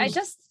 I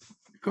just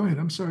go ahead.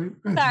 I'm sorry.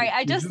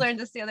 I just learned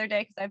this the other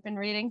day because I've been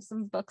reading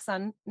some books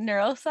on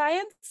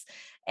neuroscience,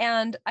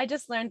 and I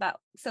just learned that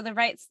so the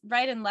right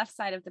and left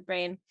side of the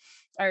brain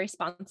are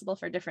responsible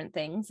for different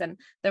things, and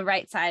the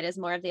right side is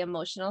more of the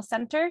emotional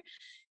center.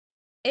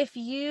 If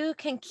you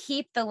can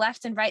keep the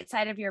left and right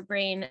side of your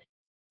brain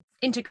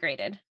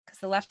integrated, because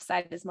the left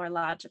side is more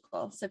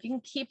logical. So if you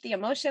can keep the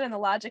emotion and the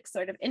logic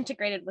sort of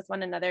integrated with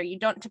one another, you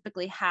don't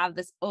typically have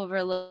this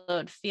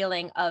overload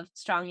feeling of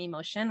strong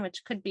emotion,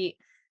 which could be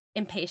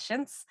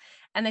impatience.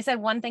 And they said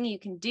one thing you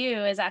can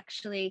do is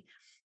actually,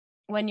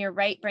 when your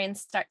right brain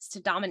starts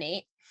to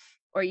dominate,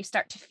 or you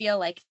start to feel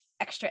like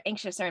extra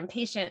anxious or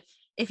impatient,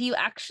 if you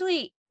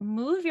actually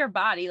move your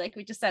body, like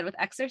we just said with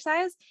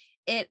exercise,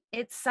 it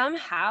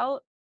somehow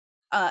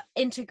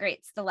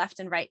integrates the left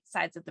and right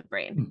sides of the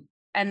brain.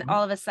 And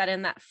all of a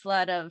sudden that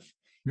flood of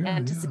Yeah,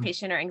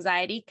 anticipation or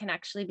anxiety can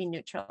actually be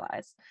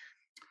neutralized.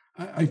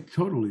 I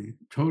totally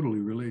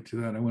relate to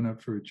that. I went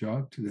out for a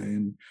jog today,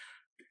 and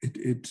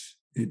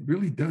it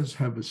really does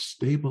have a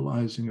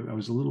stabilizing. I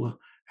was a little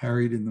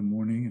harried in the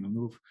morning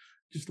and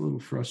just a little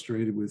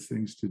frustrated with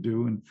things to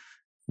do, and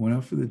went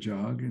out for the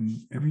jog, and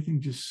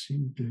everything just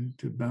seemed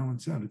to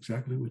balance out.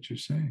 Exactly what you're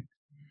saying.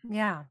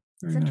 Yeah.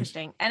 Very It's nice.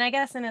 interesting. And I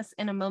guess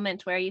in a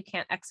moment where you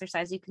can't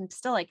exercise, you can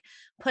still like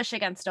push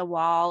against a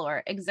wall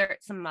or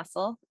exert some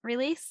muscle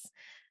release,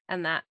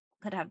 and that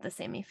could have the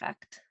same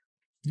effect.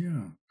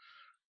 Yeah.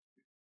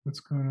 What's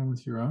going on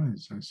with your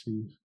eyes? I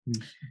see.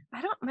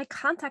 My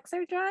contacts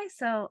are dry,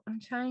 so I'm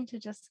trying to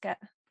just get,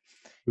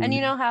 Do and we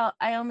you know how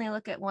I only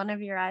look at one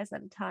of your eyes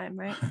at a time,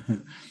 right?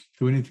 Do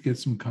we need to get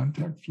some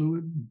contact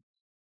fluid?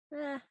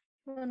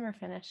 When we're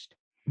finished.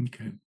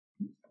 Okay.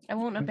 I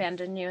won't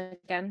abandon you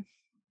again.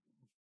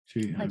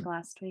 Gee, like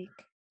last week.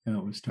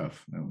 That was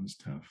tough.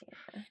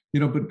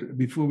 Yeah. But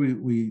before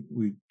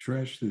we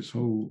trash this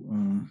whole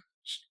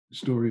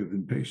story of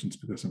impatience,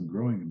 because I'm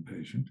growing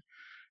impatient,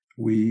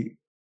 we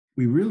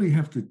really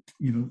have to,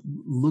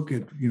 look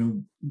at,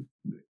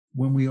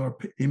 when we are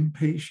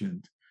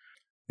impatient,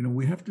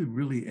 we have to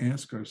really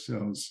ask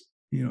ourselves,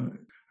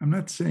 I'm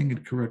not saying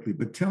it correctly,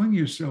 but telling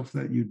yourself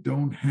that you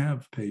don't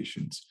have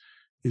patience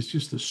is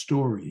just a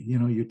story.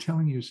 You're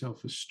telling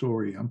yourself a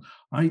story.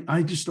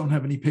 I just don't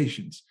have any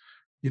patience.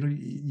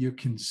 You're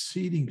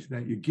conceding to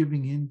that. You're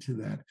giving into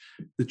that.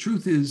 The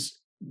truth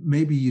is,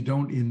 maybe you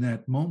don't in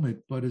that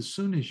moment, but as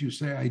soon as you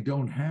say, I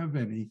don't have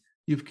any,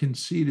 you've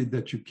conceded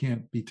that you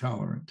can't be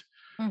tolerant.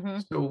 Mm-hmm.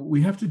 So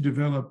we have to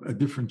develop a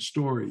different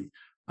story.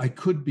 I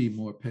could be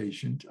more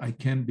patient. I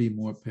can be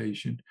more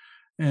patient.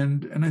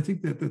 And I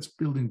think that's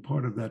building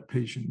part of that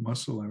patient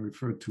muscle I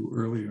referred to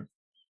earlier.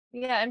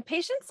 Yeah, and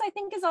patience, I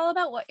think, is all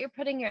about what you're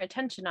putting your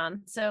attention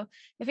on. So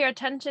if your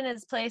attention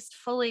is placed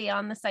fully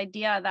on this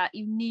idea that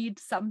you need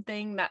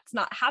something that's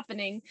not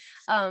happening,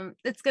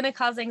 it's going to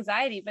cause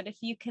anxiety. But if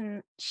you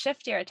can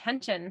shift your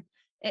attention,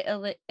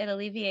 it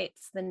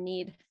alleviates the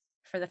need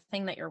for the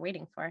thing that you're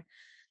waiting for.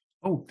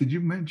 Oh, did you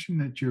mention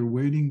that you're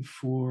waiting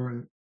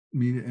for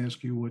me to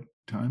ask you what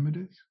time it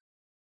is?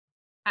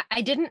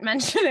 I didn't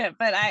mention it,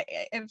 but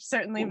I've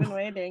certainly been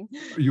waiting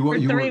for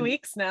 3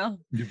 weeks now.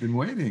 You've been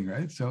waiting,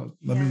 right? So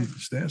let me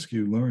just ask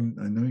you, Lauren,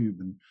 I know you've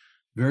been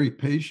very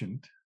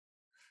patient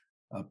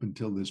up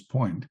until this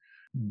point,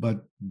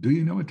 but do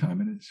you know what time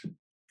it is?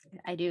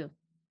 I do.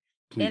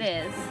 Please. It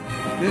is.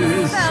 It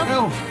is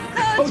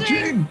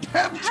self-coaching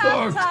pep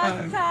talk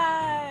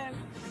time.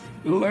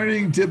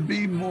 Learning to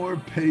be more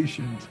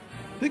patient.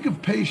 Think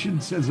of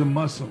patience as a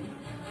muscle.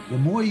 The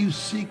more you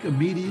seek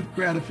immediate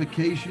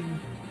gratification,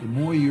 the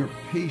more your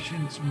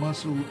patience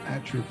muscle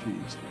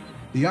atrophies.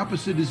 The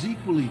opposite is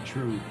equally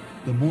true.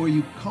 The more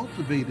you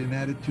cultivate an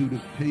attitude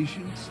of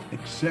patience,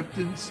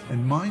 acceptance,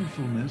 and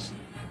mindfulness,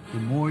 the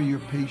more your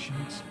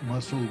patience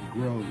muscle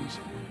grows.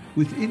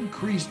 With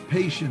increased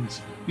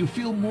patience, you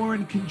feel more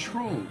in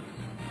control.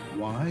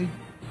 Why?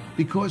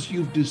 Because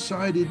you've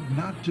decided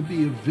not to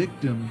be a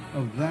victim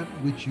of that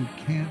which you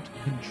can't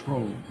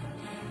control.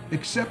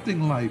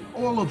 Accepting life,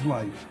 all of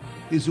life,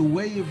 is a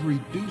way of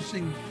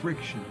reducing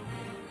friction.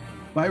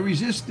 By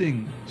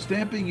resisting,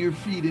 stamping your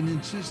feet, and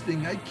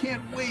insisting, I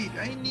can't wait,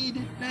 I need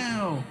it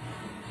now,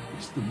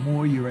 it's the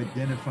more you're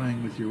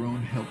identifying with your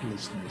own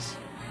helplessness.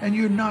 And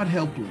you're not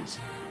helpless.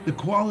 The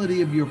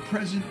quality of your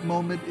present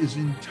moment is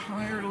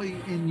entirely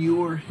in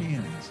your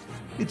hands.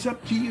 It's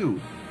up to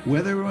you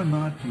whether or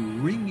not you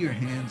wring your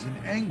hands in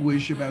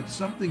anguish about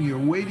something you're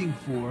waiting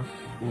for,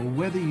 or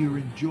whether you're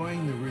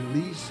enjoying the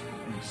release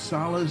and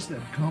solace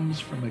that comes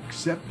from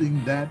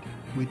accepting that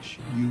which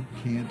you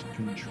can't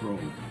control,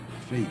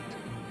 fate.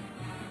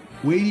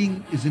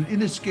 Waiting is an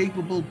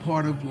inescapable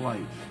part of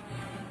life.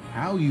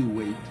 How you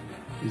wait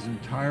is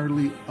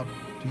entirely up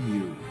to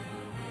you.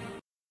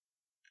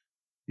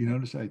 You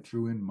notice I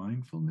threw in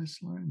mindfulness,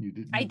 Lauren? You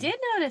didn't? I did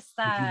notice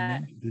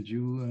that. Did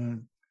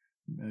you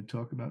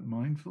talk about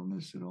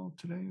mindfulness at all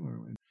today?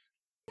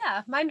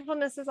 Yeah,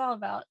 mindfulness is all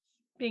about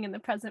being in the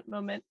present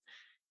moment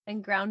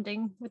and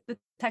grounding with the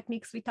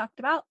techniques we talked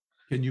about.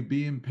 Can you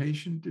be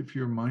impatient if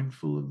you're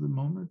mindful of the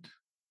moment?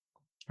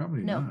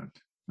 Probably not.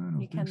 I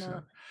don't think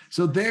so.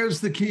 So there's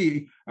the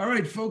key. All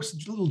right, folks,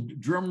 a little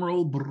drum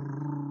roll.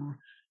 Brrr.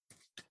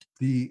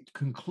 The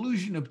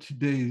conclusion of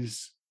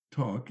today's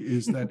talk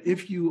is that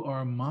if you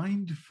are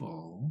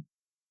mindful,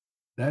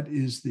 that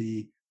is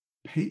the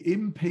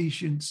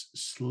impatience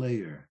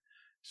slayer.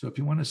 So if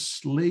you want to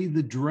slay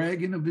the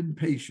dragon of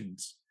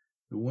impatience,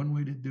 the one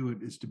way to do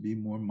it is to be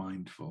more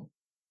mindful.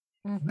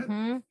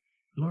 Mm-hmm.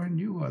 Lauren,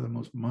 you are the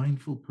most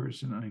mindful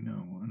person I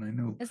know, and I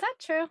know. Is that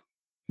true?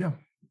 Yeah.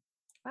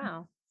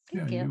 Wow.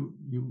 Thank you.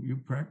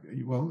 You practice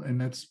well, and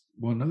that's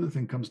one other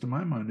thing comes to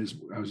my mind is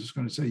I was just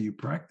going to say you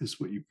practice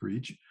what you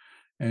preach,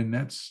 and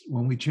that's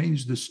when we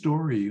change the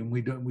story and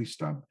we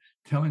stop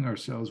telling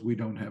ourselves we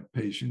don't have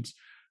patience.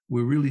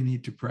 We really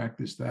need to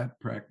practice that,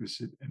 practice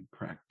it, and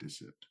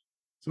practice it.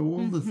 So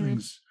all the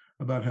things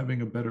about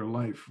having a better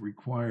life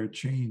require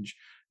change,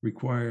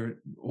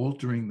 require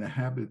altering the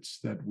habits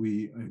that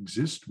we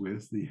exist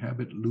with, the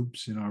habit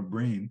loops in our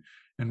brain,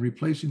 and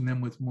replacing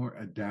them with more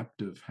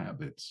adaptive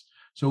habits.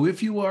 So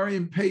if you are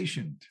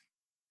impatient,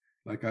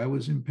 like I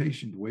was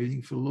impatient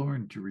waiting for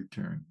Lauren to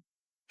return,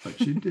 but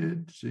she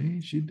did.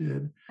 See, she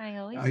did.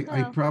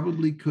 I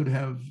probably could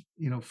have,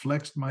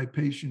 flexed my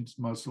patience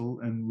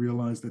muscle and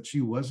realized that she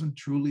wasn't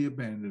truly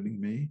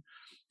abandoning me,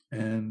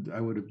 and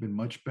I would have been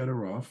much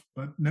better off.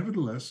 But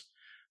nevertheless,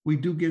 we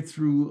do get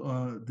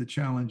through the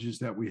challenges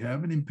that we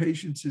have, and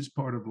impatience is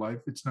part of life.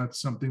 It's not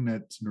something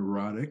that's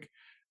neurotic,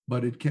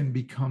 but it can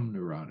become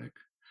neurotic.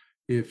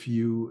 If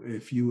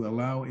you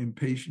allow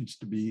impatience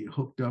to be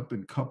hooked up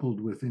and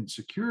coupled with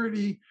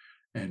insecurity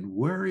and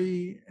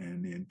worry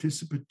and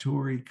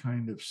anticipatory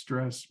kind of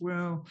stress,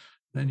 well,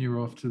 then you're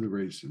off to the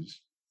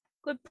races.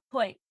 Good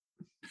point.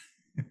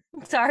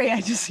 Sorry, I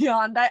just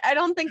yawned. I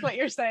don't think what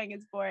you're saying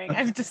is boring.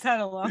 I've just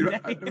had a long day.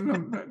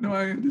 No,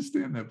 I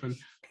understand that. But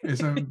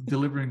as I'm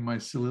delivering my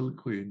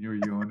soliloquy and you're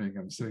yawning,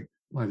 I'm saying,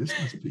 "Wow, this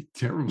must be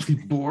terribly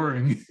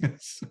boring."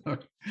 So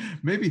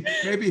maybe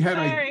had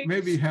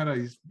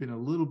I been a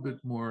little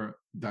bit more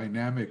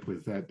dynamic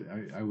with that,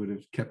 I would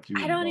have kept you.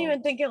 I don't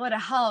even think it would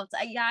have helped.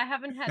 I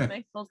haven't had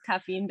my full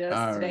caffeine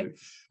dose today. Right.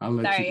 I'll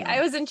let you go.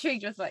 I was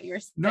intrigued with what you're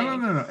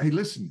saying. No. Hey,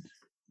 listen.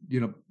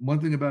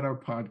 One thing about our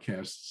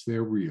podcasts,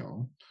 they're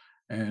real.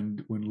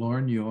 And when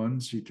Lauren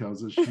yawns, she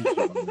tells us she's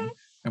yawning.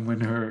 And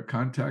when her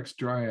contacts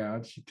dry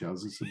out, she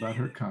tells us about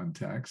her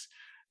contacts.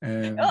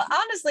 And well,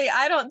 honestly,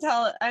 I don't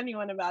tell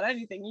anyone about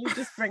anything. You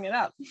just bring it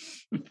up.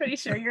 I'm pretty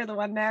sure you're the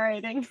one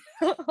narrating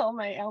all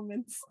my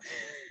ailments.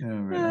 Yeah,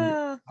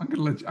 right. I'm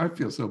gonna let you. I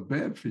feel so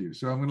bad for you,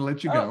 so I'm gonna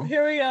let you go.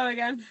 Here we go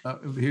again.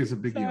 Here's a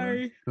big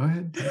yawn. Go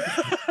ahead.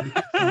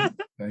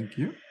 Thank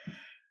you.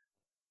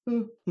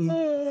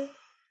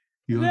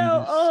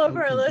 No, all of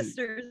our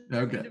listeners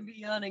are going to be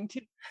yawning too.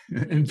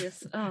 And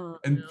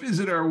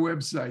visit our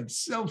website,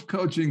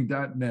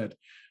 selfcoaching.net,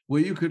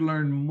 where you could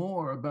learn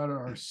more about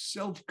our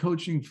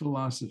self-coaching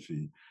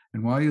philosophy.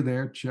 And while you're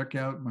there, check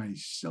out my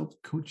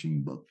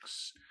self-coaching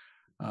books.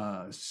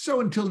 So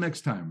until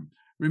next time,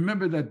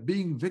 remember that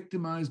being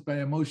victimized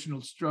by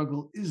emotional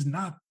struggle is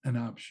not an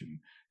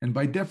option. And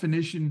by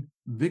definition,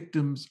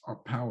 victims are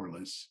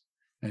powerless,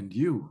 and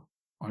you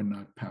are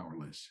not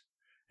powerless.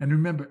 And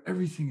remember,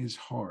 everything is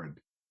hard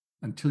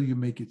until you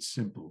make it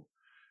simple.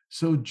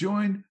 So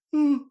join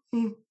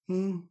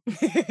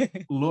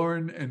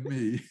Lauren and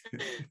me.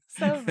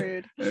 So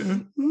rude.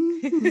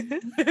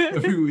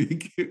 Every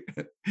week.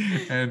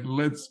 And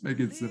let's make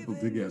it simple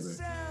together.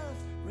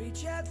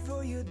 Reach out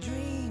for your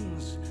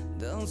dreams.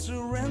 Don't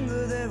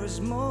surrender, there is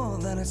more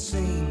than it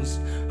seems.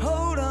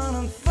 Hold on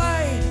and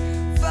fight.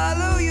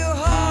 Follow your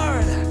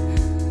heart.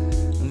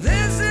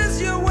 This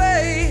is your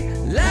way.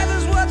 Life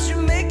is what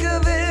you make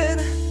of it.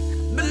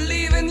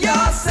 Believe in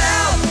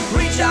yourself,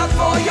 reach out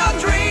for your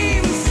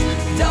dreams.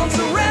 Don't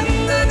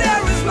surrender,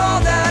 there is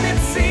more than it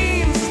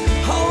seems.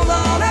 Hold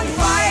on and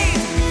fight,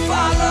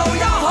 follow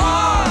your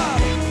heart.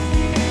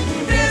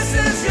 This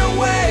is your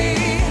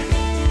way.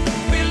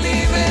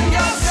 Believe in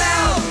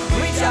yourself,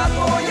 reach out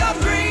for your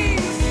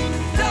dreams.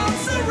 Don't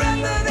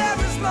surrender, there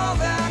is more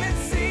than it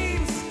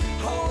seems.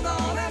 Hold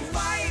on and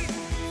fight,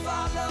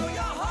 follow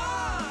your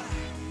heart.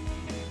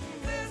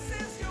 This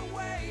is your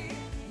way.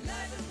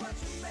 Life is what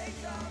you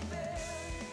make of it.